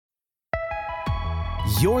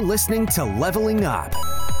You're listening to Leveling Up,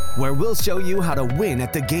 where we'll show you how to win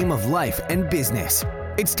at the game of life and business.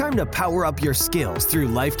 It's time to power up your skills through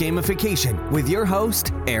life gamification with your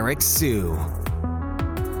host, Eric Siu.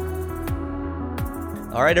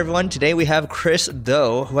 All right, everyone. Today we have Chris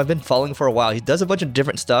Do, who I've been following for a while. He does a bunch of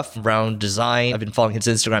different stuff around design. I've been following his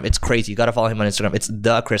Instagram. It's crazy. You got to follow him on Instagram. It's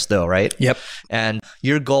the Chris Do, right? Yep. And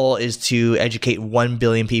your goal is to educate 1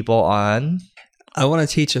 billion people on... I want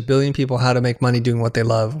to teach 1 billion people how to make money doing what they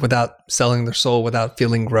love without selling their soul, without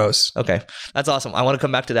feeling gross. Okay. That's awesome. I want to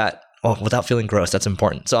come back to that. Oh, without feeling gross. That's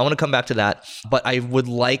important. So I want to come back to that. But I would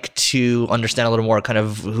like to understand a little more kind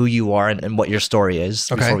of who you are and what your story is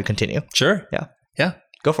before we continue. Sure. Yeah.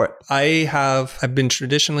 Go for it. I've been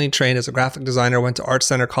traditionally trained as a graphic designer, went to Art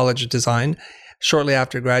Center College of Design. Shortly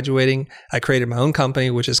after graduating, I created my own company,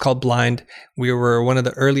 which is called Blind. We were one of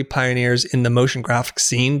the early pioneers in the motion graphics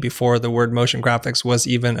scene before the word motion graphics was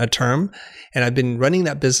even a term. And I've been running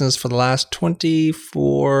that business for the last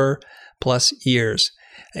 24 plus years.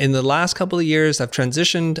 In the last couple of years, I've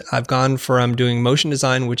transitioned. I've gone from doing motion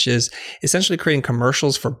design, which is essentially creating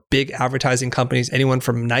commercials for big advertising companies, anyone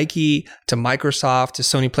from Nike to Microsoft to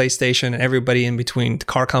Sony PlayStation and everybody in between,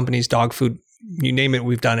 car companies, dog food, you name it,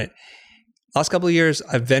 we've done it. Last couple of years,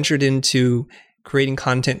 I've ventured into creating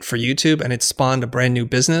content for YouTube, and it's spawned a brand new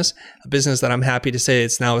business, a business that I'm happy to say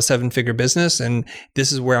it's now a 7-figure business. And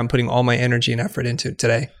this is where I'm putting all my energy and effort into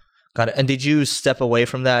today. Got it. And did you step away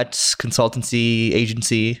from that consultancy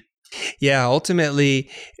agency? Yeah, ultimately,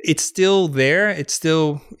 it's still there. It's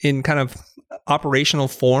still in kind of operational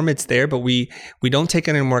form. It's there, but we don't take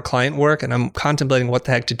any more client work. And I'm contemplating what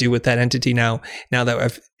the heck to do with that entity now that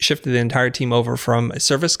I've shifted the entire team over from a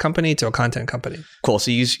service company to a content company. Cool.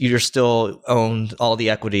 So you're still owned all the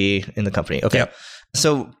equity in the company. Okay. Yep.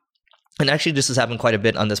 So, and actually this has happened quite a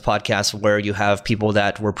bit on this podcast where you have people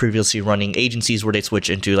that were previously running agencies where they switch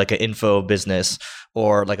into like an info business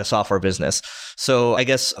or like a software business. So I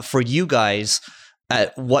guess for you guys,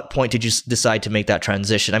 at what point did you decide to make that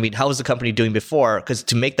transition? I mean, how was the company doing before? Because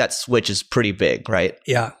to make that switch is pretty big, right?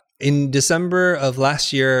 Yeah. In December of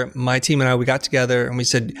last year, my team and I, we got together and we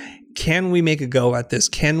said, can we make a go at this?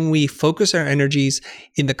 Can we focus our energies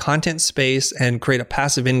in the content space and create a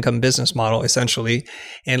passive income business model, essentially,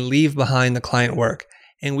 and leave behind the client work?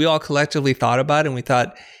 And we all collectively thought about it, and we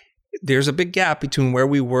thought, there's a big gap between where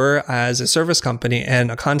we were as a service company and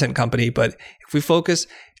a content company. But if we focus,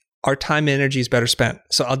 our time and energy is better spent.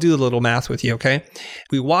 So I'll do a little math with you, okay?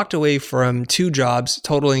 We walked away from 2 jobs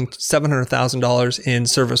totaling $700,000 in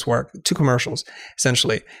service work, 2 commercials,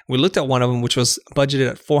 essentially. We looked at one of them, which was budgeted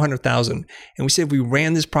at $400,000. And we said if we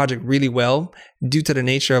ran this project really well, due to the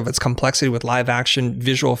nature of its complexity with live action,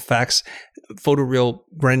 visual effects, photoreal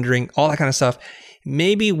rendering, all that kind of stuff,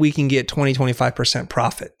 maybe we can get 20-25%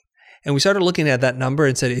 profit. And we started looking at that number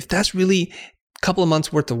and said, if that's really couple of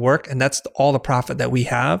months worth of work and that's all the profit that we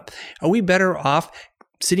have, are we better off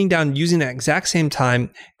sitting down using that exact same time,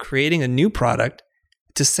 creating a new product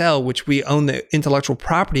to sell, which we own the intellectual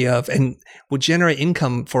property of and will generate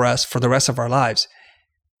income for us for the rest of our lives?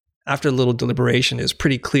 After a little deliberation, it was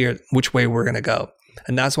pretty clear which way we're going to go.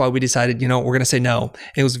 And that's why we decided, we're going to say no.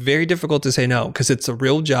 And it was very difficult to say no because it's a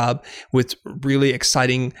real job with really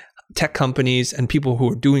exciting tech companies and people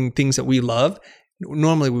who are doing things that we love.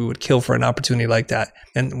 Normally, we would kill for an opportunity like that.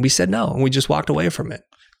 And we said no, and we just walked away from it.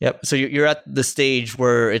 Yep. So you're at the stage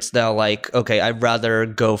where it's now like, okay, I'd rather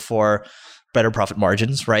go for better profit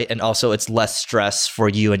margins, right? And also it's less stress for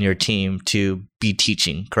you and your team to be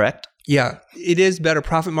teaching, correct? Yeah, it is better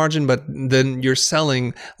profit margin, but then you're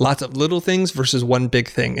selling lots of little things versus one big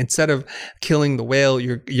thing. Instead of killing the whale,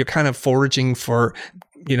 you're kind of foraging for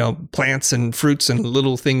plants and fruits and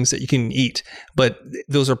little things that you can eat, but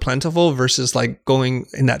those are plentiful versus like going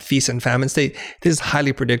in that feast and famine state. This is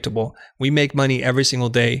highly predictable. We make money every single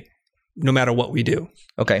day, no matter what we do.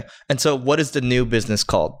 Okay. And so what is the new business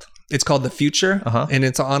called? It's called The Future, and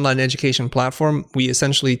it's an online education platform. We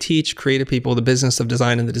essentially teach creative people the business of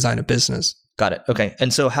design and the design of business. Got it. Okay.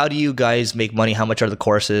 And so how do you guys make money? How much are the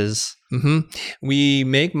courses? We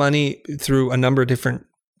make money through a number of different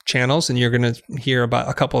channels, and you're going to hear about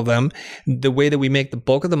a couple of them. The way that we make the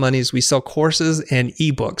bulk of the money is we sell courses and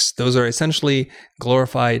ebooks. Those are essentially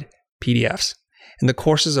glorified PDFs. And the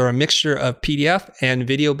courses are a mixture of PDF and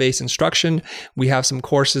video-based instruction. We have some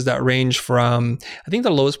courses that range from, I think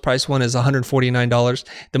the lowest price one is $149.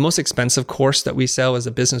 The most expensive course that we sell is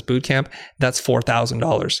a business bootcamp. That's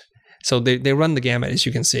 $4,000. So they run the gamut, as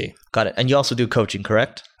you can see. Got it. And you also do coaching,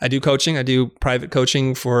 correct? I do coaching. I do private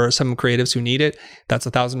coaching for some creatives who need it. That's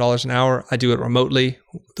 $1,000 an hour. I do it remotely.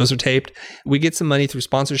 Those are taped. We get some money through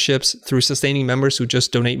sponsorships, through sustaining members who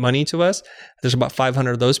just donate money to us. There's about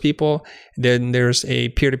 500 of those people. Then there's a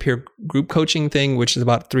peer-to-peer group coaching thing, which is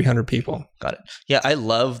about 300 people. Got it. Yeah, I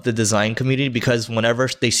love the design community because whenever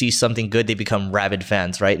they see something good, they become rabid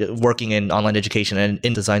fans, right? Working in online education and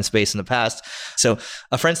in design space in the past. So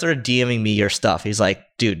a friend started DMing me your stuff. He's like,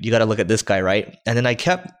 dude, you got to look at this guy, right? And then I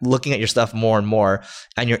kept looking at your stuff more and more,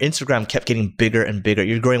 and your Instagram kept getting bigger and bigger.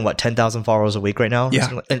 You're growing, 10,000 followers a week right now? Yeah.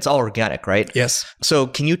 And it's all organic, right? Yes. So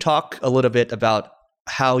can you talk a little bit about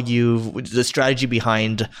how the strategy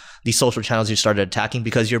behind the social channels you started attacking?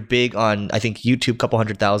 Because you're big on, I think, YouTube, couple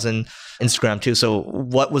 100,000, Instagram too. So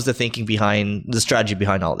what was the thinking behind the strategy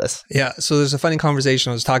behind all this? Yeah. So there's a funny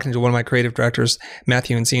conversation. I was talking to one of my creative directors,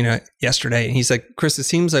 Matthew Encina, yesterday. And he's like, Chris, it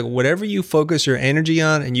seems like whatever you focus your energy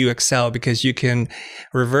on and you excel because you can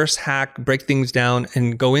reverse hack, break things down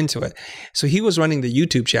and go into it. So he was running the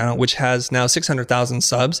YouTube channel, which has now 600,000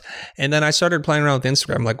 subs. And then I started playing around with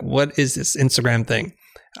Instagram. Like, what is this Instagram thing?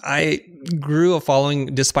 I grew a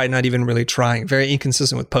following despite not even really trying, very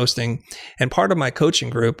inconsistent with posting. And part of my coaching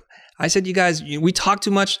group, I said, you guys, we talk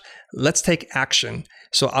too much. Let's take action.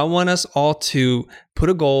 So I want us all to put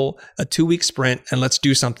a goal, a 2-week sprint, and let's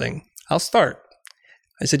do something. I'll start.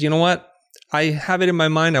 I said, you know what? I have it in my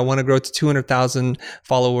mind. I want to grow to 200,000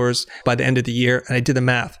 followers by the end of the year. And I did the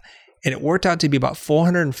math. And it worked out to be about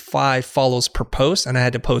 405 follows per post. And I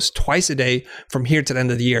had to post twice a day from here to the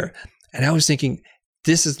end of the year. And I was thinking,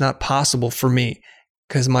 this is not possible for me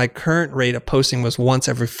because my current rate of posting was once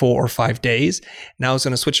every 4 or 5 days. Now I was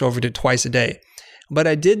going to switch over to twice a day. But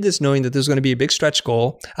I did this knowing that there's going to be a big stretch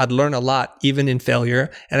goal. I'd learn a lot, even in failure.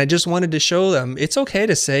 And I just wanted to show them it's okay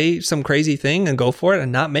to say some crazy thing and go for it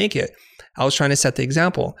and not make it. I was trying to set the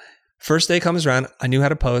example. First day comes around, I knew how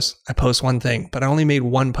to post. I post one thing, but I only made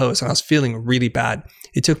one post and I was feeling really bad.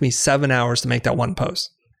 It took me 7 hours to make that one post.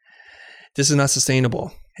 This is not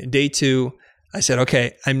sustainable. Day 2, I said,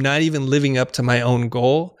 okay, I'm not even living up to my own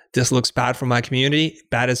goal. This looks bad for my community,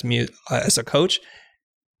 bad as me as a coach.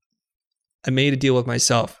 I made a deal with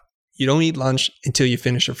myself. You don't eat lunch until you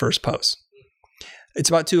finish your first post. It's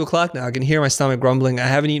about 2:00 now. I can hear my stomach grumbling. I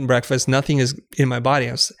haven't eaten breakfast. Nothing is in my body.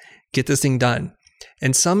 I was, get this thing done.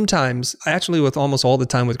 And sometimes, actually with almost all the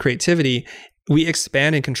time with creativity, we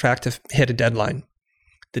expand and contract to hit a deadline.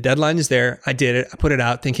 The deadline is there. I did it. I put it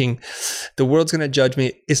out thinking the world's going to judge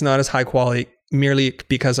me. It's not as high quality merely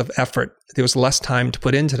because of effort. There was less time to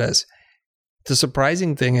put into this. The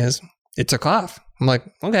surprising thing is it took off. I'm like,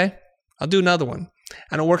 okay, I'll do another one.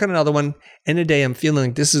 And I'll work on another one. In a day, I'm feeling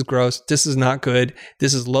like this is gross. This is not good.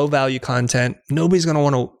 This is low value content. Nobody's going to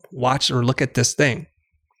want to watch or look at this thing.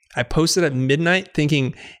 I posted at midnight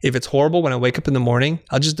thinking if it's horrible when I wake up in the morning,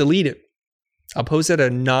 I'll just delete it. I'll post at a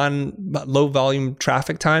low volume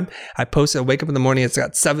traffic time. I post it, I wake up in the morning, it's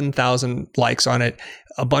got 7,000 likes on it,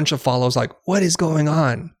 a bunch of follows, like, what is going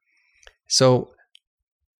on? So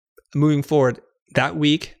moving forward, that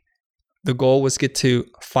week, the goal was to get to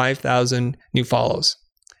 5,000 new follows.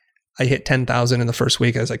 I hit 10,000 in the first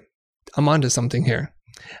week. I was like, I'm onto something here.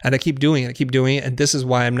 And I keep doing it. And this is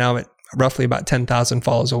why I'm now at roughly about 10,000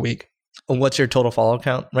 follows a week. What's your total follower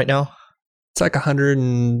count right now? It's like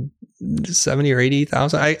 170 or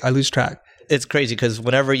 80,000. I lose track. It's crazy because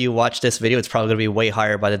whenever you watch this video, it's probably going to be way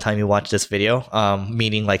higher by the time you watch this video,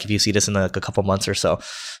 meaning like if you see this in like a couple months or so.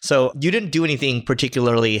 So you didn't do anything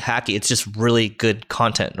particularly hacky. It's just really good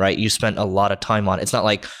content, right? You spent a lot of time on it. It's not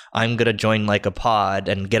like I'm going to join like a pod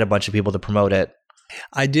and get a bunch of people to promote it.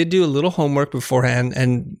 I did do a little homework beforehand,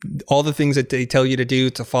 and all the things that they tell you to do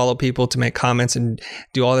to follow people, to make comments and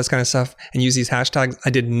do all this kind of stuff and use these hashtags. I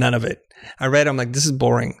did none of it. I read, I'm like, this is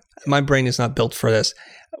boring. My brain is not built for this.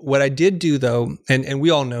 What I did do though, and we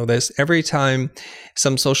all know this, every time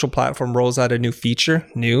some social platform rolls out a new feature,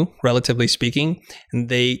 relatively speaking, and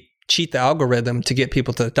they cheat the algorithm to get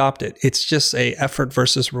people to adopt it. It's just a effort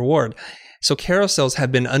versus reward. So carousels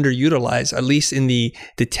have been underutilized, at least in the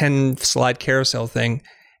 10 slide carousel thing.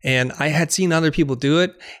 And I had seen other people do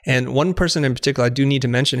it. And one person in particular, I do need to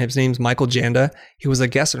mention, his name's Michael Janda. He was a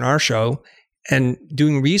guest on our show. And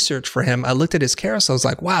doing research for him, I looked at his carousels, I was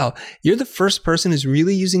like, wow, you're the first person who's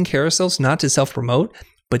really using carousels not to self-promote,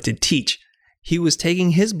 but to teach. He was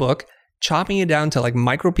taking his book, chopping it down to like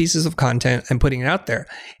micro pieces of content and putting it out there.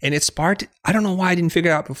 And it sparked, I don't know why I didn't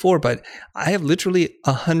figure it out before, but I have literally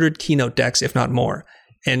 100 keynote decks, if not more.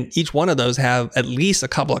 And each one of those have at least a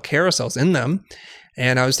couple of carousels in them.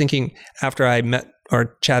 And I was thinking, after I met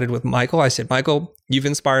or chatted with Michael, I said, Michael, you've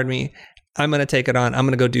inspired me. I'm going to take it on. I'm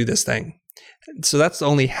going to go do this thing. So that's the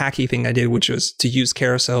only hacky thing I did, which was to use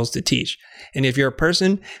carousels to teach. And if you're a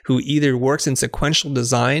person who either works in sequential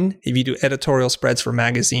design, if you do editorial spreads for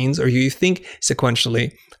magazines, or you think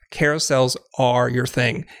sequentially, carousels are your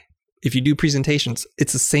thing. If you do presentations,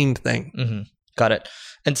 it's the same thing. Mm-hmm. Got it.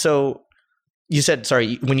 And so you said,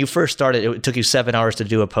 sorry, when you first started, it took you 7 hours to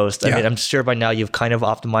do a post. I mean, I'm sure by now you've kind of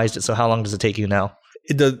optimized it. So how long does it take you now?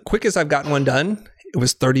 The quickest I've gotten one done, it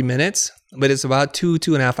was 30 minutes, but it's about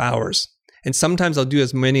 2.5 hours. And sometimes I'll do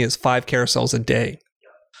as many as 5 carousels a day.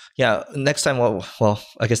 Yeah, next time,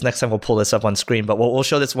 I guess next time we'll pull this up on screen, but we'll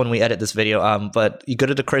show this when we edit this video. But you go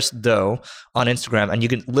to the Chris Do on Instagram, and you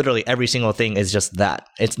can literally every single thing is just that.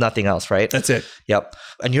 It's nothing else, right? That's it. Yep.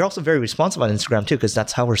 And you're also very responsive on Instagram too, because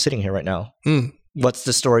that's how we're sitting here right now. What's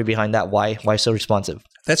the story behind that? Why so responsive?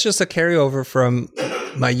 That's just a carryover from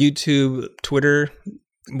my YouTube, Twitter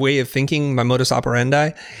way of thinking, my modus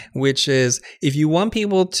operandi, which is if you want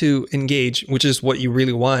people to engage, which is what you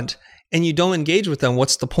really want, and you don't engage with them,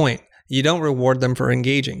 what's the point? You don't reward them for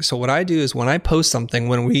engaging. So what I do is when I post something,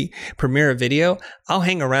 when we premiere a video, I'll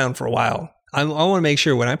hang around for a while. I want to make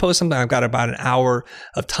sure when I post something, I've got about an hour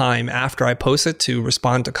of time after I post it to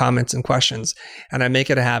respond to comments and questions, and I make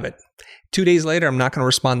it a habit. 2 days later, I'm not going to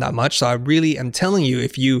respond that much. So I really am telling you,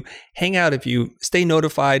 if you hang out, if you stay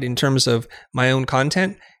notified in terms of my own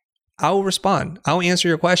content, I'll respond. I'll answer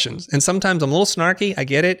your questions. And sometimes I'm a little snarky. I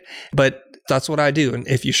get it, but that's what I do. And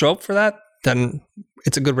if you show up for that, then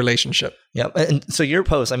it's a good relationship. Yeah. And so your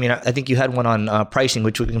post, I mean, I think you had one on pricing,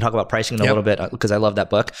 which we can talk about pricing in a little bit because I love that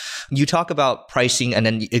book. You talk about pricing and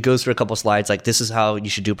then it goes through a couple slides like this is how you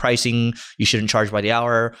should do pricing. You shouldn't charge by the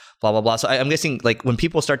hour, blah, blah, blah. So I'm guessing like when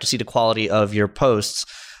people start to see the quality of your posts,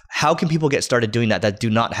 how can people get started doing that do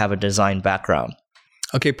not have a design background?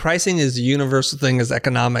 Okay, pricing is the universal thing as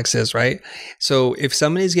economics is, right? So if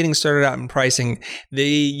somebody's getting started out in pricing, they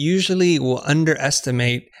usually will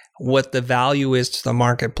underestimate what the value is to the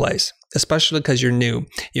marketplace, especially because you're new.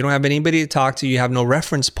 You don't have anybody to talk to. You have no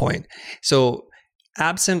reference point. So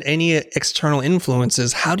absent any external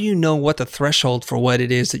influences, how do you know what the threshold for what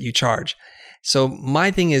it is that you charge? So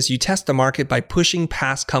my thing is you test the market by pushing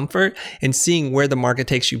past comfort and seeing where the market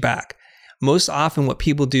takes you back. Most often what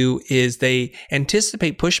people do is they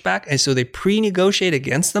anticipate pushback, and so they pre-negotiate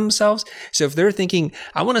against themselves. So if they're thinking,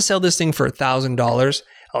 I want to sell this thing for $1,000,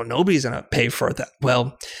 oh, nobody's going to pay for that.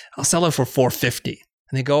 Well, I'll sell it for $450.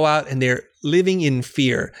 And they go out and they're living in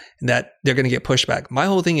fear that they're going to get pushback. My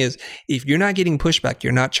whole thing is, if you're not getting pushback,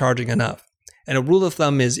 you're not charging enough. And a rule of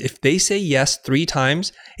thumb is if they say yes 3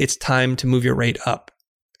 times, it's time to move your rate up.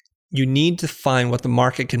 You need to find what the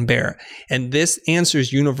market can bear. And this answer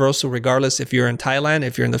is universal regardless if you're in Thailand,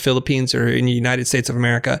 if you're in the Philippines, or in the United States of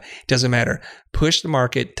America. It doesn't matter. Push the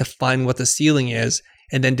market to find what the ceiling is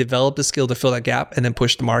and then develop the skill to fill that gap and then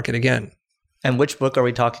push the market again. And which book are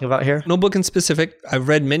we talking about here? No book in specific. I've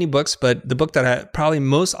read many books, but the book that I probably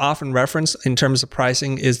most often reference in terms of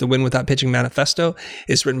pricing is The Win Without Pitching Manifesto.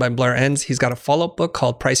 It's written by Blair Enns. He's got a follow-up book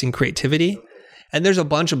called Pricing Creativity. And there's a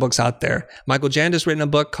bunch of books out there. Michael Janda's written a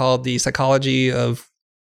book called The Psychology of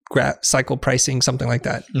Cycle Pricing, something like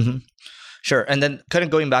that. Mm-hmm. Sure. And then kind of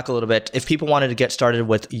going back a little bit, if people wanted to get started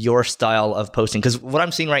with your style of posting, because what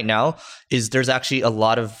I'm seeing right now is there's actually a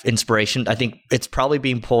lot of inspiration. I think it's probably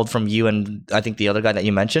being pulled from you and I think the other guy that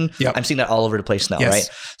you mentioned. Yep. I'm seeing that all over the place now, yes. Right?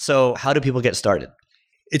 So how do people get started?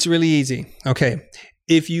 It's really easy. Okay.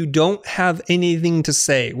 If you don't have anything to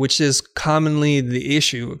say, which is commonly the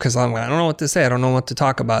issue, because I don't know what to say, I don't know what to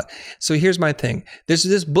talk about. So here's my thing. There's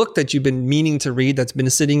this book that you've been meaning to read that's been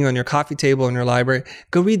sitting on your coffee table in your library.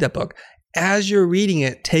 Go read that book. As you're reading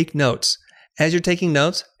it, take notes. As you're taking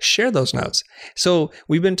notes, share those notes. So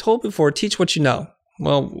we've been told before, teach what you know.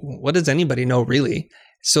 Well, what does anybody know really?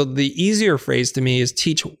 So the easier phrase to me is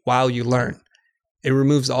teach while you learn. It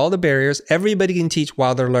removes all the barriers. Everybody can teach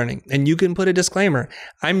while they're learning. And you can put a disclaimer.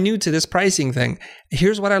 I'm new to this pricing thing.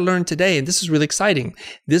 Here's what I learned today. And this is really exciting.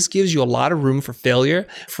 This gives you a lot of room for failure,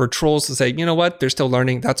 for trolls to say, you know what? They're still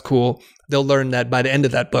learning. That's cool. They'll learn that by the end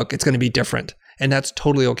of that book, it's going to be different. And that's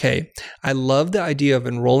totally okay. I love the idea of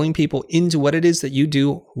enrolling people into what it is that you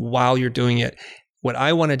do while you're doing it. What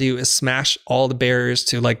I want to do is smash all the barriers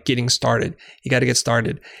to like getting started. You got to get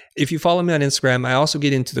started. If you follow me on Instagram, I also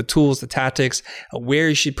get into the tools, the tactics, where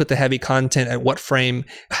you should put the heavy content, at what frame,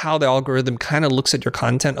 how the algorithm kind of looks at your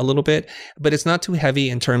content a little bit, but it's not too heavy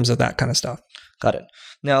in terms of that kind of stuff. Got it.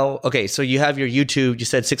 Now, okay, so you have your YouTube, you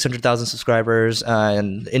said 600,000 subscribers,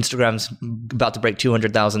 and Instagram's about to break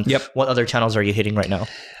 200,000. Yep. What other channels are you hitting right now?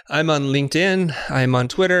 I'm on LinkedIn. I'm on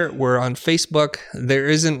Twitter. We're on Facebook. There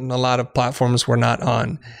isn't a lot of platforms we're not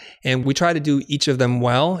on. And we try to do each of them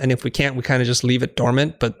well. And if we can't, we kind of just leave it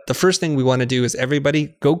dormant. But the first thing we want to do is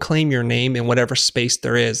everybody go claim your name in whatever space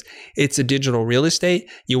there is. It's a digital real estate.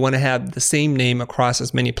 You want to have the same name across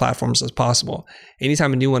as many platforms as possible.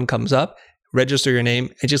 Anytime a new one comes up, register your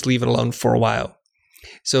name and just leave it alone for a while.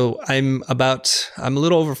 So I'm a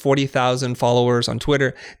little over 40,000 followers on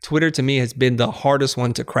Twitter. Twitter to me has been the hardest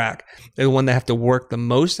one to crack. They're the one that I have to work the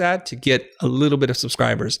most at to get a little bit of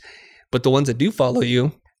subscribers. But the ones that do follow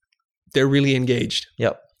you, they're really engaged.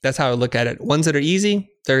 Yep. That's how I look at it. Ones that are easy,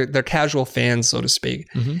 they're casual fans, so to speak.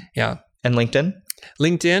 Mm-hmm. Yeah. And LinkedIn?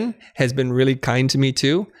 LinkedIn has been really kind to me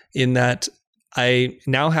too, in that I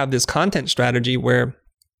now have this content strategy where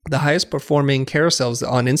the highest performing carousels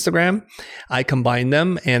on Instagram, I combine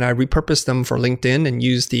them and I repurpose them for LinkedIn and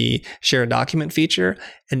use the share a document feature.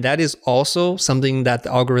 And that is also something that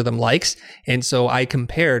the algorithm likes. And so I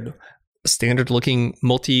compared standard looking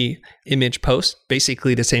multi-image post,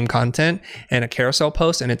 basically the same content, and a carousel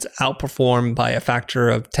post, and it's outperformed by a factor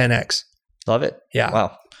of 10x. Love it. Yeah.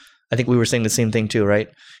 Wow. I think we were saying the same thing too, right?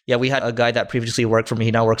 Yeah, we had a guy that previously worked for me.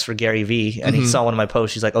 He now works for Gary Vee, and he saw one of my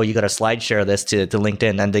posts. He's like, "Oh, you got to slide share this to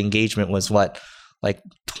LinkedIn," and the engagement was what, like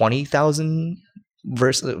 20,000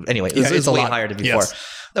 versus. Anyway, it's way higher than before. Yes.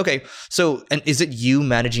 Okay, so and is it you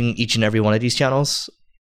managing each and every one of these channels?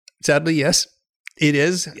 Sadly, yes. It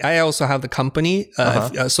is. I also have the company,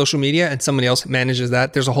 social media, and somebody else manages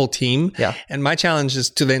that. There's a whole team. Yeah. And my challenge is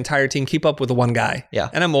to the entire team, keep up with the one guy. Yeah.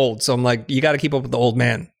 And I'm old, so I'm like, you got to keep up with the old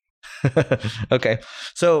man. Okay.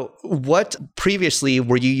 So what previously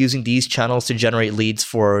were you using these channels to generate leads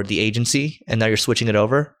for the agency, and now you're switching it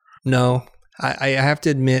over? No. I have to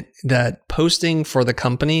admit that posting for the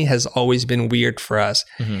company has always been weird for us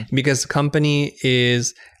because the company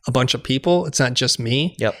is a bunch of people. It's not just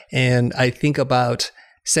me. Yep. And I think about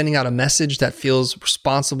sending out a message that feels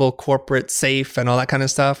responsible, corporate, safe, and all that kind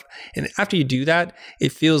of stuff. And after you do that,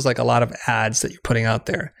 it feels like a lot of ads that you're putting out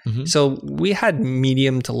there. So we had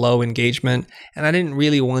medium to low engagement, and I didn't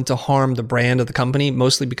really want to harm the brand of the company,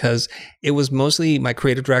 mostly because it was mostly my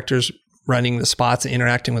creative directors running the spots and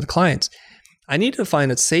interacting with the clients. I needed to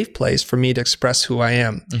find a safe place for me to express who I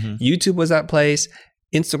am. YouTube was that place.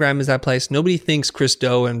 Instagram is that place. Nobody thinks Chris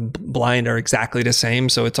Do and Blind are exactly the same,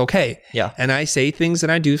 so it's okay. Yeah. And I say things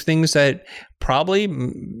and I do things that probably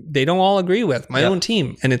they don't all agree with, my own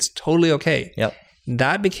team, and it's totally okay. Yep.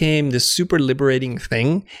 That became this super liberating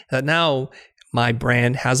thing that now my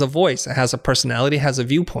brand has a voice, it has a personality, has a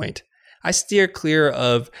viewpoint. I steer clear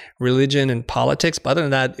of religion and politics, but other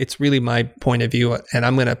than that, it's really my point of view, and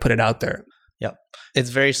I'm going to put it out there. Yep.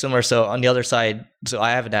 It's very similar. So on the other side, so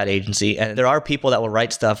I have an ad agency, and there are people that will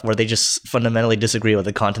write stuff where they just fundamentally disagree with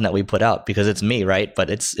the content that we put out because it's me, right?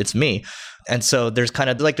 But it's me. And so there's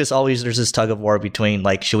kind of like there's this tug of war between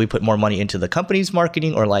like, should we put more money into the company's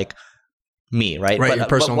marketing or like me, right? Right, But, your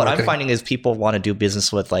personal what marketing. I'm finding is people want to do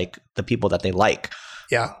business with like the people that they like.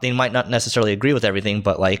 Yeah. They might not necessarily agree with everything,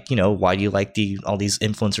 but like, why do you like all these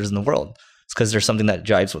influencers in the world? It's because there's something that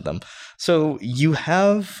jives with them. So you're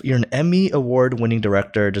an Emmy award winning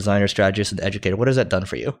director, designer, strategist, and educator. What has that done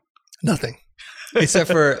for you? Nothing.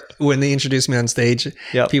 Except for when they introduce me on stage,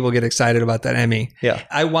 people get excited about that Emmy. Yeah.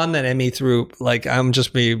 I won that Emmy through, like, I'm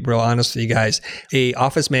just be real honest with you guys. A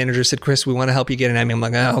office manager said, Chris, we want to help you get an Emmy. I'm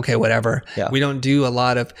like, okay, whatever. Yeah. We don't do a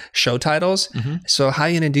lot of show titles. So how are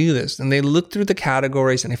you going to do this? And they looked through the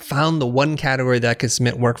categories and they found the one category that I could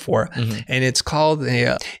submit work for. And it's called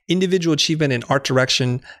a individual achievement in art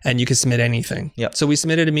direction. And you can submit anything. Yep. So we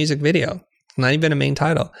submitted a music video, not even a main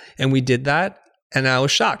title. And we did that. And I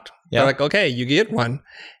was shocked. They're like, okay, you get one.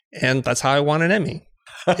 And that's how I won an Emmy.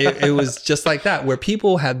 It was just like that, where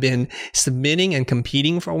people have been submitting and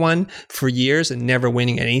competing for one for years and never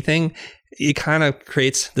winning anything. It kind of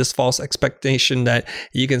creates this false expectation that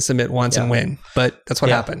you can submit once and win. But that's what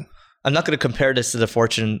happened. I'm not going to compare this to the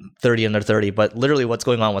Fortune 30 under 30, but literally what's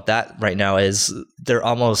going on with that right now is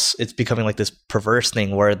it's becoming like this perverse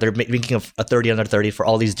thing where they're making a 30 under 30 for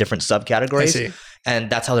all these different subcategories. I see. And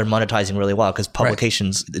that's how they're monetizing really well because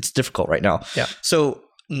publications, it's difficult right now. Yeah. So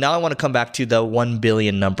now I want to come back to the 1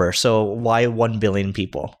 billion number. So why 1 billion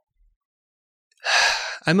people?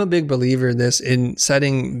 I'm a big believer in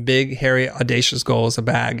setting big, hairy, audacious goals a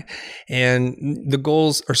bag. And the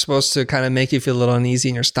goals are supposed to kind of make you feel a little uneasy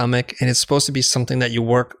in your stomach. And it's supposed to be something that you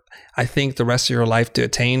work, I think, the rest of your life to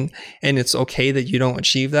attain. And it's okay that you don't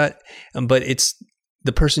achieve that. But it's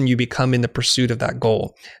the person you become in the pursuit of that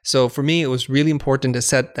goal. So for me, it was really important to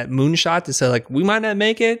set that moonshot to say, like, we might not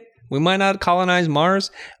make it. We might not colonize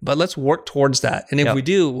Mars, but let's work towards that. And if we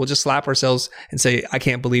do, we'll just slap ourselves and say, I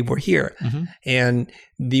can't believe we're here. And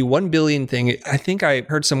the 1 billion thing, I think I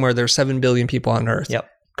heard somewhere there's 7 billion people on Earth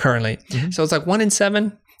currently. So it's like 1 in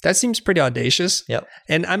 7. That seems pretty audacious.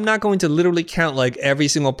 And I'm not going to literally count like every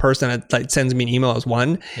single person that like sends me an email as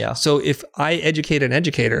one. So if I educate an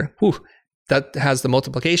educator, that has the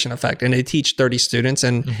multiplication effect, and they teach 30 students.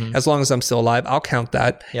 And as long as I'm still alive, I'll count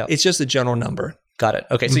that. It's just a general number. Got it.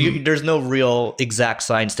 Okay. So there's no real exact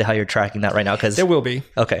science to how you're tracking that right now? Because there will be.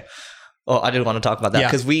 Okay. Well, I didn't want to talk about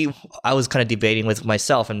that because I was kind of debating with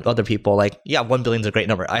myself and other people, like, 1 billion is a great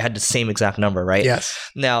number. I had the same exact number, right? Yes.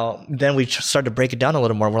 Now, then we started to break it down a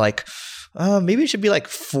little more. We're like, maybe it should be like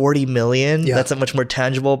 40 million. That's a much more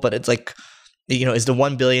tangible, but it's like, is the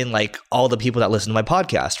 1 billion like all the people that listen to my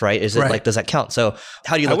podcast, right? Is it like, does that count? So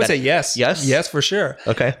how do you look at it? I would say yes. Yes? Yes, for sure.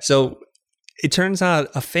 Okay. So it turns out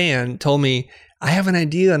a fan told me, I have an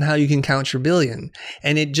idea on how you can count your billion.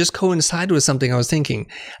 And it just coincided with something I was thinking.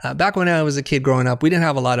 Back when I was a kid growing up, we didn't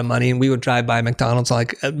have a lot of money, and we would drive by McDonald's.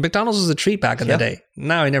 Like McDonald's was a treat back in the day.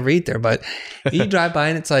 Now I never eat there, but you drive by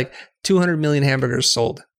and it's like 200 million hamburgers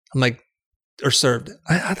sold. I'm like, or served.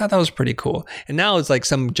 I thought that was pretty cool. And now it's like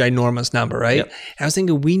some ginormous number, right? And I was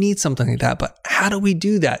thinking we need something like that, but how do we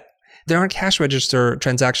do that? There aren't cash register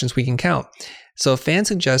transactions we can count. So a fan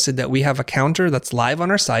suggested that we have a counter that's live on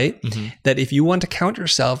our site, that if you want to count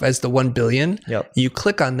yourself as the 1 billion, you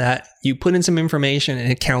click on that, you put in some information,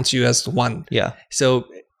 and it counts you as one. So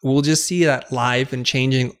we'll just see that live and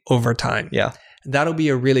changing over time. That'll be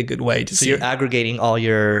a really good way to see. So you're aggregating all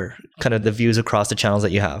your kind of the views across the channels that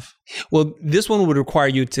you have. Well, this one would require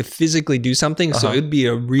you to physically do something. So it'd be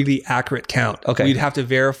a really accurate count. We'd have to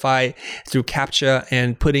verify through CAPTCHA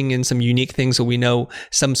and putting in some unique things so we know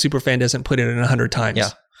some superfan doesn't put it in 100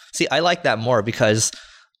 times. See, I like that more because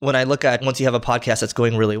when I look at once you have a podcast that's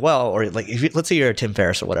going really well, or like let's say you're a Tim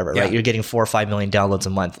Ferriss or whatever, right? You're getting 4 or 5 million downloads a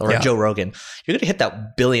month, or Joe Rogan, you're going to hit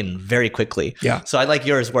that billion very quickly. So I like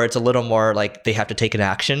yours where it's a little more like they have to take an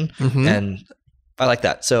action, and I like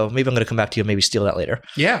that. So maybe I'm going to come back to you and maybe steal that later.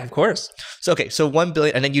 Yeah, of course. So, okay. So 1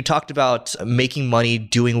 billion. And then you talked about making money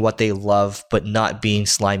doing what they love, but not being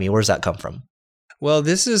slimy. Where does that come from? Well,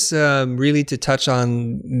 this is really to touch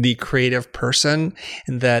on the creative person,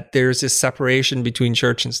 and that there's this separation between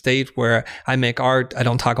church and state where I make art. I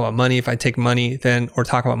don't talk about money. If I take money or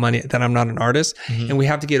talk about money, then I'm not an artist. And we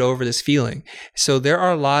have to get over this feeling. So there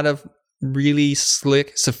are a lot of really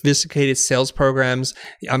slick, sophisticated sales programs.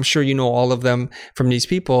 I'm sure you know all of them from these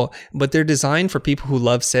people, but they're designed for people who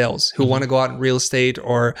love sales, who want to go out in real estate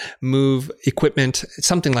or move equipment,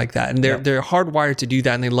 something like that. And they're hardwired to do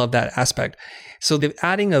that, and they love that aspect. So the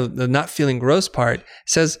adding of the not feeling gross part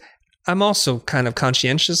says, I'm also kind of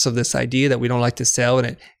conscientious of this idea that we don't like to sell, and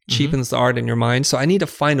it cheapens the art in your mind. So I need to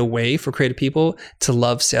find a way for creative people to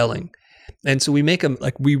love selling. And so we make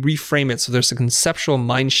we reframe it. So there's a conceptual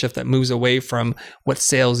mind shift that moves away from what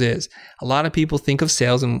sales is. A lot of people think of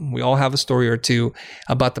sales, and we all have a story or two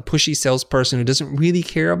about the pushy salesperson who doesn't really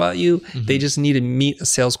care about you. They just need to meet a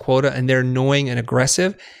sales quota, and they're annoying and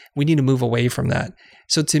aggressive. We need to move away from that.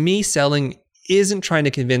 So to me, selling isn't trying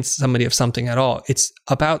to convince somebody of something at all. It's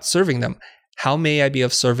about serving them. How may I be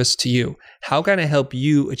of service to you? How can I help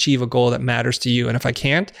you achieve a goal that matters to you? And if I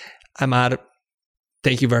can't, I'm out of.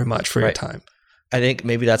 Thank you very much for your time. I think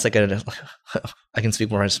maybe that's like I can speak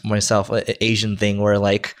more myself, an Asian thing where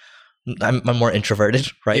like I'm more introverted,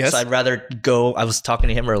 right? Yes. So I'd rather go, I was talking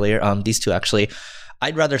to him earlier, these two actually,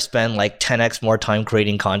 I'd rather spend like 10x more time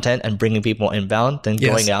creating content and bringing people inbound than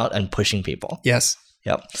going out and pushing people. Yes.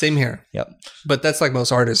 Yep. Same here. Yep. But that's like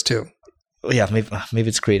most artists too. Yeah, maybe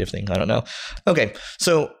it's a creative thing. I don't know. Okay.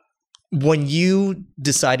 So when you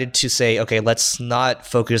decided to say, okay, let's not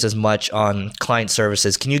focus as much on client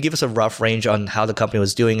services, can you give us a rough range on how the company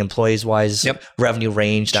was doing employees-wise, revenue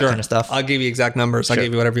range, that kind of stuff? I'll give you exact numbers. I'll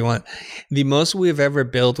give you whatever you want. The most we've ever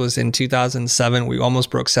built was in 2007. We almost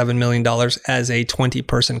broke $7 million as a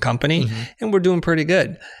 20-person company, and we're doing pretty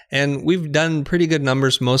good. And we've done pretty good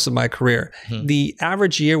numbers most of my career. The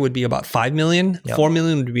average year would be about 5 million. 4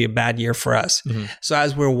 million would be a bad year for us. So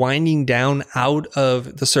as we're winding down out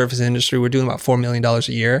of the service industry, we're doing about $4 million a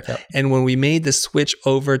year. And when we made the switch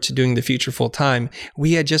over to doing the future full time,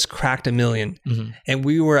 we had just cracked $1 million. And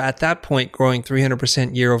we were at that point growing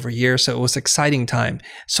 300% year over year. So it was an exciting time.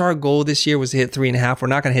 So our goal this year was to hit 3.5. We're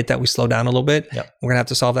not going to hit that. We slow down a little bit. We're going to have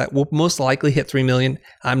to solve that. We'll most likely hit 3 million.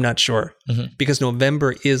 I'm not sure because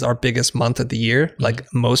November is our biggest month of the year, like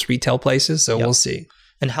most retail places. So we'll see.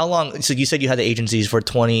 And how long? So you said you had the agencies for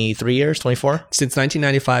 23 years, 24? Since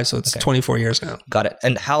 1995, so it's 24 years now. Got it.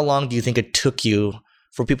 And how long do you think it took you,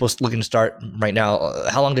 for people looking to start right now,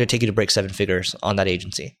 how long did it take you to break 7 figures on that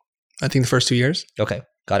agency? I think the first 2 years. Okay,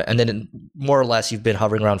 got it. And then more or less, you've been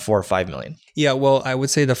hovering around 4 or 5 million. Yeah, well, I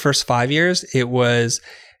would say the first 5 years, it was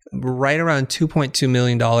right around $2.2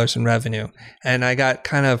 million in revenue. And I got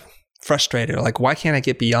kind of frustrated. Like, why can't I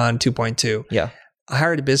get beyond 2.2? Yeah. I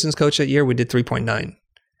hired a business coach that year. We did 3.9.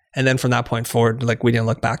 And then from that point forward, like, we didn't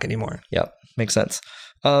look back anymore. Yeah, makes sense.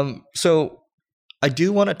 So I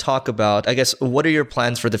do want to talk about, I guess, what are your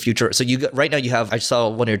plans for the future? So right now you have, I saw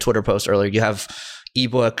one of your Twitter posts earlier, you have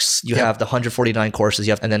ebooks, you have the 149 courses,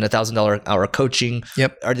 you have, and then $1,000 hour coaching.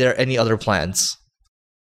 Yep. Are there any other plans?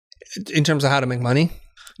 In terms of how to make money?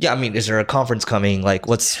 Yeah, I mean, is there a conference coming? Like,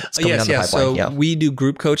 what's coming down the pipeline? So we do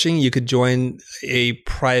group coaching. You could join a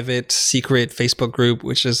private, secret Facebook group,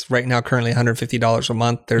 which is right now currently $150 a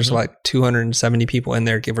month. There's like 270 people in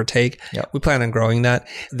there, give or take. Yep. We plan on growing that.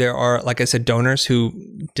 There are, like I said, donors who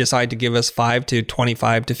decide to give us $5 to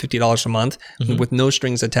 $25 to $50 a month with no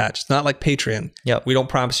strings attached. It's not like Patreon. Yep. We don't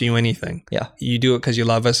promise you anything. Yeah. You do it because you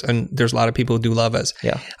love us, and there's a lot of people who do love us.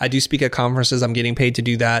 Yeah. I do speak at conferences. I'm getting paid to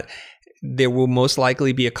do that. There will most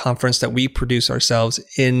likely be a conference that we produce ourselves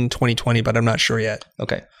in 2020, but I'm not sure yet.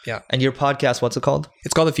 Okay. Yeah. And your podcast, what's it called?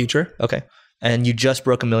 It's called The Future. Okay. And you just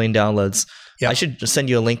broke 1 million downloads. Yeah. I should send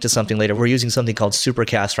you a link to something later. We're using something called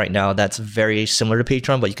Supercast right now that's very similar to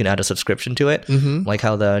Patreon, but you can add a subscription to it, like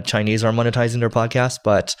how the Chinese are monetizing their podcast.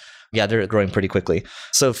 But yeah, they're growing pretty quickly.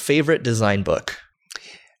 So favorite design book?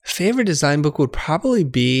 Favorite design book would probably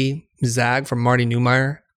be Zag from Marty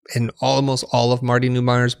Neumeier. And almost all of Marty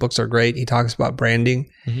Neumeier's books are great. He talks about branding.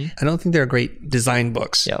 I don't think they're great design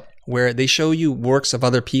books where they show you works of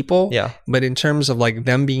other people. Yeah. But in terms of like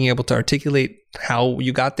them being able to articulate how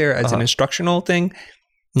you got there as an instructional thing,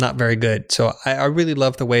 not very good. So I really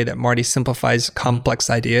love the way that Marty simplifies complex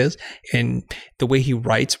ideas, and the way he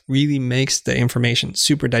writes really makes the information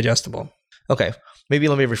super digestible. Okay. Maybe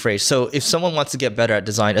let me rephrase. So if someone wants to get better at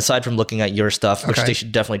design, aside from looking at your stuff, which they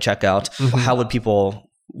should definitely check out,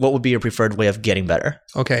 what would be your preferred way of getting better?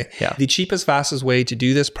 Okay. Yeah. The cheapest, fastest way to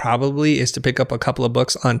do this probably is to pick up a couple of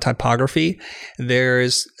books on typography.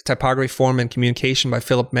 There's Typography, Form, and Communication by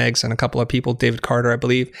Philip Meggs and a couple of people, David Carter, I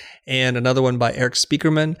believe, and another one by Eric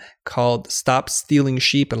Spiekerman called Stop Stealing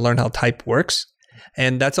Sheep and Learn How Type Works.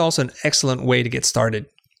 And that's also an excellent way to get started.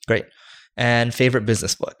 Great. And favorite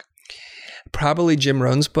business book? Probably Jim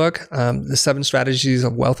Rohn's book, The 7 Strategies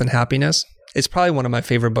of Wealth and Happiness. It's probably one of my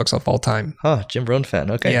favorite books of all time. Oh, Jim Rohn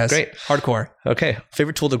fan. Okay, yes, great. Hardcore. Okay.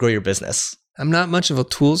 Favorite tool to grow your business? I'm not much of a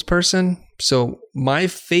tools person. So my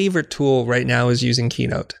favorite tool right now is using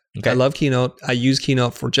Keynote. Okay. I love Keynote. I use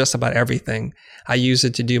Keynote for just about everything. I use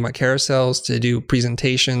it to do my carousels, to do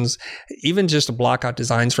presentations, even just to block out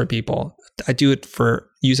designs for people. I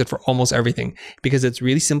use it for almost everything because it's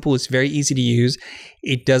really simple. It's very easy to use.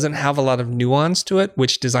 It doesn't have a lot of nuance to it,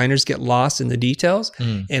 which designers get lost in the details,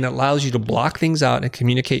 and it allows you to block things out and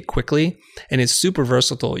communicate quickly. And it's super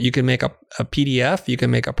versatile. You can make a PDF, you can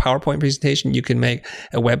make a PowerPoint presentation, you can make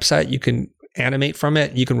a website, you can animate from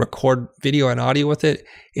it, you can record video and audio with it.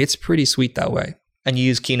 It's pretty sweet that way. And you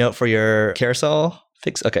use Keynote for your carousel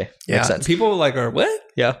fix? Okay. Yeah. Makes sense. People are what?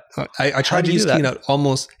 Yeah. I try to use Keynote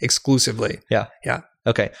almost exclusively. Yeah. Yeah.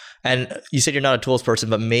 Okay. And you said you're not a tools person,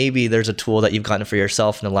 but maybe there's a tool that you've gotten for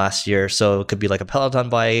yourself in the last year. So it could be like a Peloton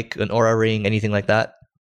bike, an Oura Ring, anything like that.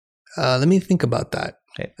 Let me think about that.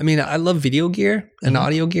 Okay. I mean, I love video gear and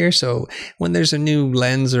audio gear. So when there's a new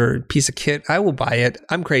lens or piece of kit, I will buy it.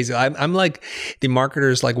 I'm crazy. I'm like the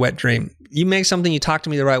marketer's like wet dream. You make something, you talk to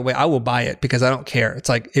me the right way, I will buy it because I don't care. It's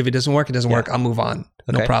like, if it doesn't work, it doesn't work. I'll move on.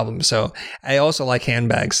 No problem. So I also like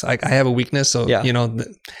handbags. I have a weakness. So,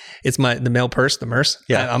 it's the male purse, the Merce.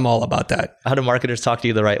 Yeah. I'm all about that. How do marketers talk to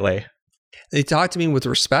you the right way? They talk to me with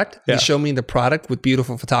respect. Yeah. They show me the product with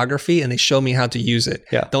beautiful photography, and they show me how to use it.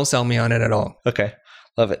 Yeah. Don't sell me on it at all. Okay.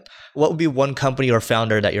 Love it. What would be one company or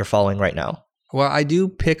founder that you're following right now? Well, I do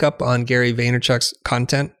pick up on Gary Vaynerchuk's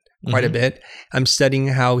content quite a bit. I'm studying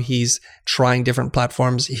how he's trying different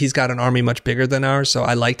platforms. He's got an army much bigger than ours, so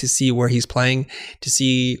I like to see where he's playing to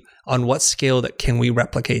see on what scale that can we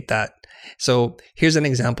replicate that. So here's an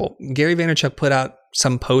example. Gary Vaynerchuk put out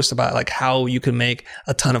some posts about like how you can make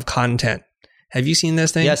a ton of content. Have you seen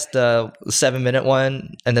this thing? Yes, the 7-minute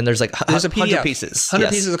one. And then there's like there's a PDF, 100 pieces. 100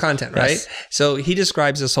 pieces of content, right? Yes. So he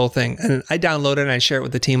describes this whole thing. And I download it and I share it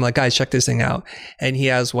with the team. Like, guys, check this thing out. And he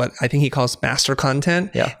has what I think he calls master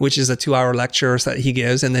content, which is a 2-hour lecture that he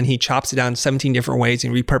gives. And then he chops it down 17 different ways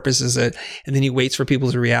and repurposes it. And then he waits for people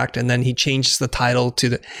to react. And then he changes the title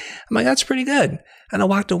to I'm like, that's pretty good. And I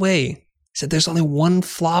walked away. He said, there's only one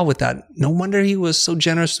flaw with that. No wonder he was so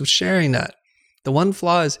generous with sharing that. The one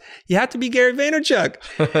flaw is you have to be Gary Vaynerchuk.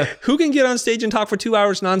 Who can get on stage and talk for 2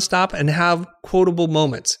 hours nonstop and have quotable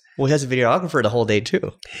moments? Well, he has a videographer the whole day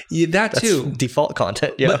too. Yeah, that's too. Default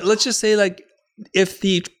content. Yeah. But let's just say, like, if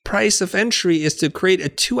the price of entry is to create a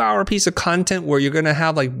 2-hour piece of content where you're going to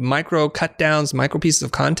have like micro cut downs, micro pieces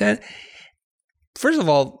of content, first of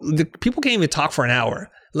all, the people can't even talk for an hour,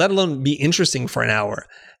 let alone be interesting for an hour.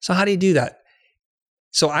 So how do you do that?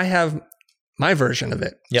 So I have my version of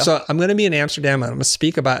it. Yeah. So I'm going to be in Amsterdam and I'm going to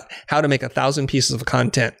speak about how to make 1,000 pieces of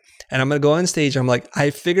content. And I'm going to go on stage. I'm like,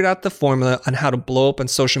 I figured out the formula on how to blow up on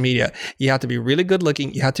social media. You have to be really good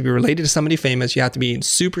looking. You have to be related to somebody famous. You have to be in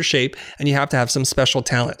super shape and you have to have some special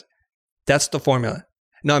talent. That's the formula.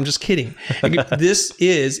 No, I'm just kidding. This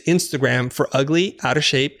is Instagram for ugly, out of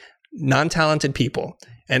shape, non-talented people.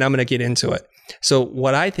 And I'm going to get into it. So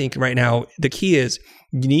what I think right now, the key is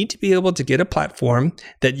you need to be able to get a platform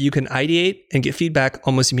that you can ideate and get feedback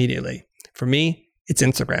almost immediately. For me, it's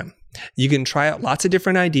Instagram. You can try out lots of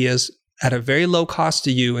different ideas at a very low cost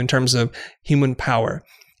to you in terms of human power.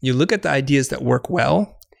 You look at the ideas that work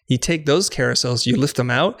well, you take those carousels, you lift them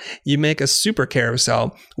out, you make a super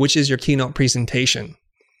carousel, which is your keynote presentation.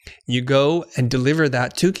 You go and deliver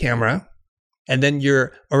that to camera, and then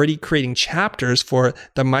you're already creating chapters for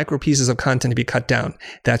the micro pieces of content to be cut down.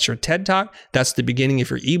 That's your TED Talk. That's the beginning of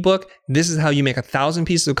your ebook. This is how you make 1,000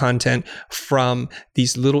 pieces of content from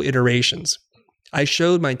these little iterations. I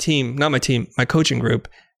showed my team, my coaching group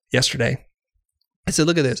yesterday. I said,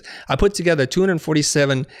 look at this. I put together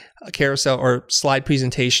 247 carousel or slide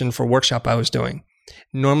presentation for a workshop I was doing.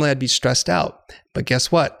 Normally I'd be stressed out, but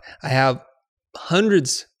guess what? I have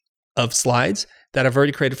hundreds of slides that I've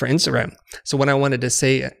already created for Instagram. So when I wanted to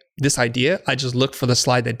say this idea, I just looked for the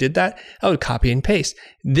slide that did that. I would copy and paste.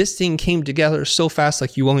 This thing came together so fast,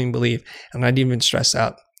 like you won't even believe. And I didn't even stress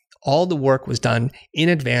out. All the work was done in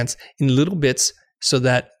advance in little bits so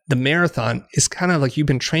that the marathon is kind of like you've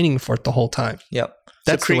been training for it the whole time. Yep.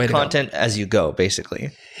 That's so create the way to content as you go,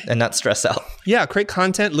 basically, and not stress out. Yeah, create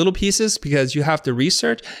content, little pieces, because you have to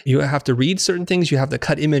research, you have to read certain things, you have to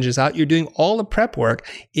cut images out. You're doing all the prep work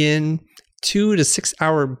in 2 to 6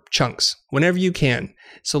 hour chunks, whenever you can.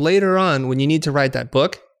 So later on, when you need to write that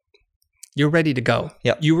book, you're ready to go.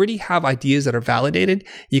 Yep. You already have ideas that are validated.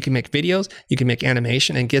 You can make videos, you can make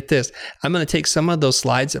animation, and get this. I'm going to take some of those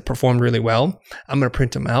slides that performed really well. I'm going to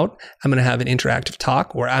print them out. I'm going to have an interactive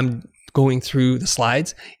talk where I'm going through the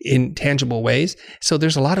slides in tangible ways. So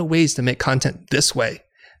there's a lot of ways to make content this way.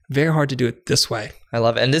 Very hard to do it this way. I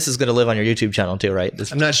love it. And this is going to live on your YouTube channel too, right?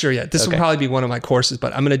 I'm not sure yet. This will probably be one of my courses,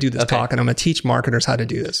 but I'm going to do this talk and I'm going to teach marketers how to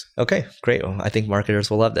do this. Okay, great. Well, I think marketers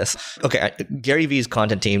will love this. Okay, Gary Vee's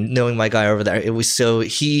content team, knowing my guy over there,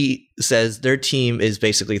 he says their team is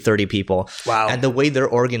basically 30 people. Wow. And the way they're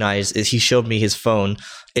organized is he showed me his phone.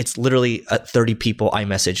 It's literally a 30 people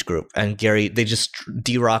iMessage group. And Gary, they just,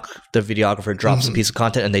 D-Rock, the videographer, drops a piece of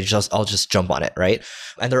content and they all just jump on it, right?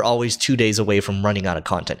 And they're always 2 days away from running out of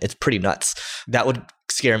content. It's pretty nuts. That would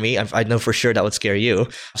scare me. I know for sure that would scare you.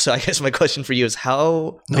 So I guess my question for you is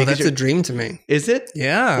how... No, that's a dream to me. Is it?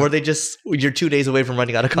 Yeah. Or you're 2 days away from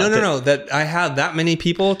running out of content? No. That I have that many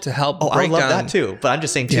people to help break down. I love that too. But I'm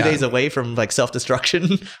just saying 2 days away from like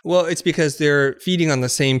self-destruction. Well, it's because they're feeding on the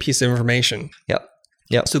same piece of information.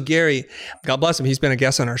 Yep. So Gary, God bless him, he's been a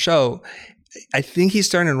guest on our show. I think he's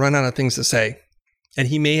starting to run out of things to say. And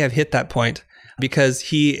he may have hit that point because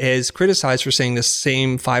he is criticized for saying the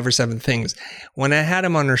same 5 or 7 things. When I had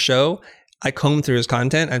him on our show, I combed through his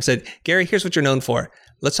content. I've said, Gary, here's what you're known for.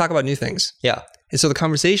 Let's talk about new things. Yeah. And so the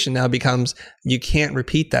conversation now becomes, you can't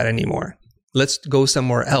repeat that anymore. Let's go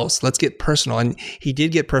somewhere else. Let's get personal. And he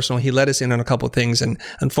did get personal. He let us in on a couple of things. And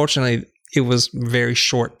unfortunately, it was very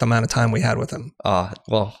short the amount of time we had with him.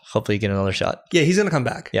 Well, hopefully you get another shot. Yeah, he's going to come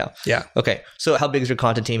back. Yeah. Okay. So how big is your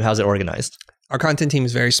content team? How's it organized? Our content team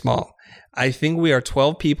is very small. I think we are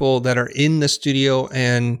 12 people that are in the studio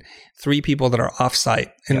and 3 people that are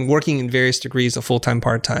offsite and working in various degrees of full-time,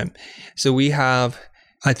 part-time. So we have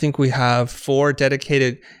 4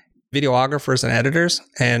 dedicated videographers and editors,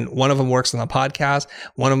 and one of them works on the podcast,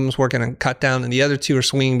 one of them is working on Cut Down, and the other 2 are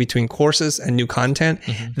swinging between courses and new content.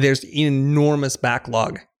 There's an enormous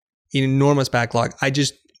backlog. I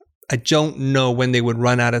don't know when they would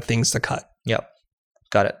run out of things to cut. Yep.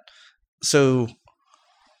 Got it. So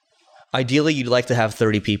ideally, you'd like to have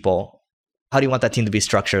 30 people. How do you want that team to be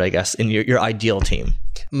structured, I guess, in your ideal team?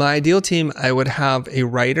 My ideal team, I would have a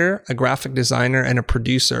writer, a graphic designer, and a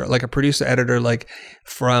producer, like a producer editor, like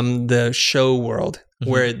from the show world,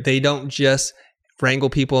 where they don't just wrangle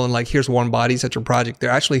people and like, here's warm bodies at your project. They're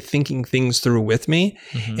actually thinking things through with me.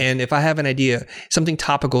 And if I have an idea, something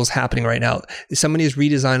topical is happening right now. Somebody has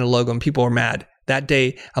redesigned a logo and people are mad. That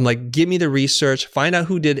day, I'm like, give me the research, find out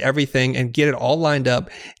who did everything and get it all lined up.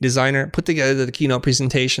 Designer, put together the keynote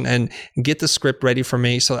presentation and get the script ready for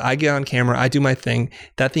me. So I get on camera, I do my thing.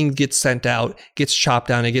 That thing gets sent out, gets chopped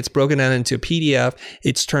down, it gets broken down into a PDF.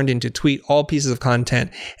 It's turned into tweet, all pieces of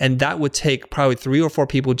content. And that would take probably 3 or 4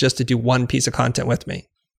 people just to do one piece of content with me.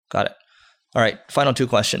 Got it. All right. Final 2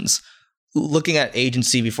 questions. Looking at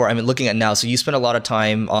agency before, looking at now. So you spend a lot of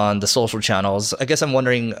time on the social channels. I guess I'm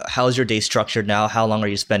wondering, how's your day structured now? How long are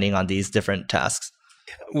you spending on these different tasks?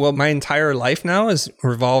 Well, my entire life now is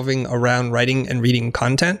revolving around writing and reading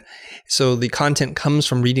content. So the content comes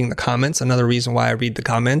from reading the comments. Another reason why I read the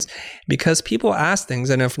comments, because people ask things.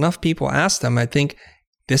 And if enough people ask them, I think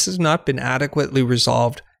this has not been adequately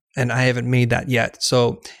resolved and I haven't made that yet.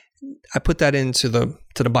 So I put that into the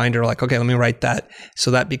binder, like, okay, let me write that.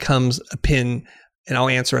 So that becomes a pin and I'll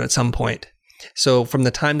answer it at some point. So from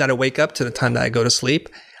the time that I wake up to the time that I go to sleep,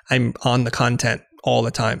 I'm on the content all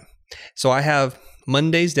the time. So I have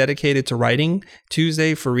Mondays dedicated to writing,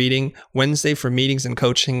 Tuesday for reading, Wednesday for meetings and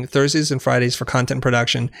coaching, Thursdays and Fridays for content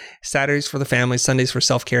production, Saturdays for the family, Sundays for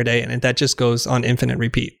self-care day. And that just goes on infinite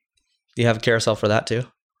repeat. Do you have a carousel for that too?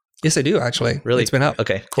 Yes, I do actually. Really? It's been up.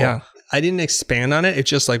 Okay, cool. Yeah. I didn't expand on it. It's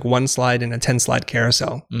just like 1 slide and a 10 slide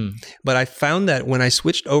carousel. But I found that when I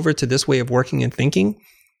switched over to this way of working and thinking,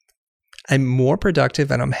 I'm more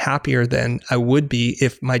productive and I'm happier than I would be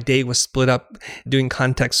if my day was split up doing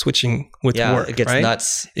context switching with work. It gets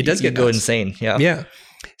nuts. It does get go nuts. insane. Yeah. Yeah.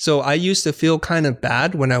 So I used to feel kind of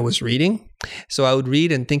bad when I was reading. So I would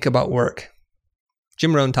read and think about work.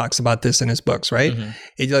 Jim Rohn talks about this in his books, right?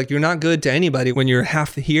 It's like, you're not good to anybody when you're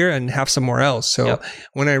half here and half somewhere else. So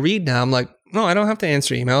when I read now, I'm like, no, I don't have to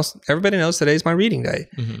answer emails. Everybody knows today is my reading day.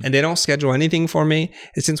 And they don't schedule anything for me.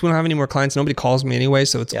 And since we don't have any more clients, nobody calls me anyway.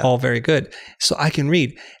 So it's all very good. So I can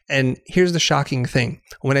read. And here's the shocking thing.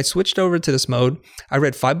 When I switched over to this mode, I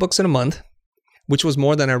read 5 books in a month, which was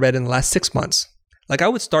more than I read in the last 6 months. Like I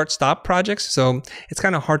would stop projects. So it's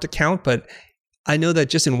kind of hard to count, but I know that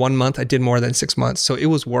just in 1 month, I did more than 6 months. So it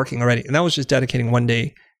was working already. And that was just dedicating 1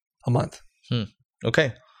 day a month.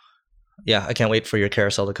 Okay. Yeah, I can't wait for your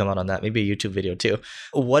carousel to come out on that. Maybe a YouTube video too.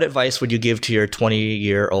 What advice would you give to your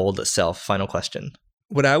 20-year-old self? Final question.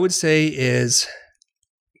 What I would say is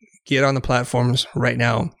get on the platforms right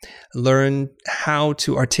now. Learn how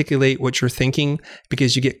to articulate what you're thinking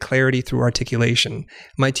because you get clarity through articulation.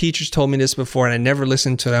 My teachers told me this before and I never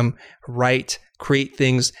listened to them. Write, create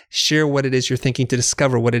things, share what it is you're thinking to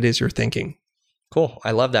discover what it is you're thinking. Cool.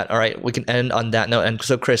 I love that. All right. We can end on that note. And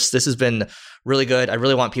so, Chris, this has been really good. I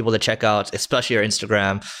really want people to check out, especially your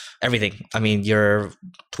Instagram, everything. Your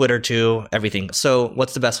Twitter too, everything. So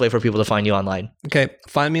what's the best way for people to find you online? Okay.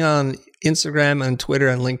 Find me on Instagram and Twitter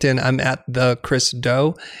and LinkedIn. I'm at the Chris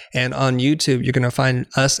Do. And on YouTube, you're going to find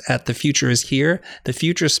us at The Future Is Here. The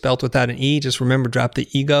future is spelled without an E. Just remember, drop the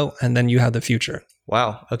ego, and then you have the future.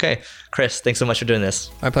 Wow. Okay. Chris, thanks so much for doing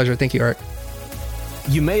this. My pleasure. Thank you, Eric.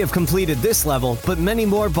 You may have completed this level, but many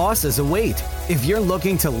more bosses await. If you're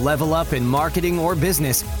looking to level up in marketing or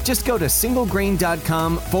business, just go to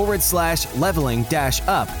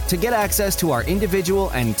singlegrain.com/leveling-up to get access to our individual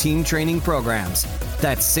and team training programs.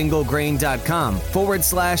 That's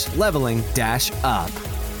singlegrain.com/leveling-up.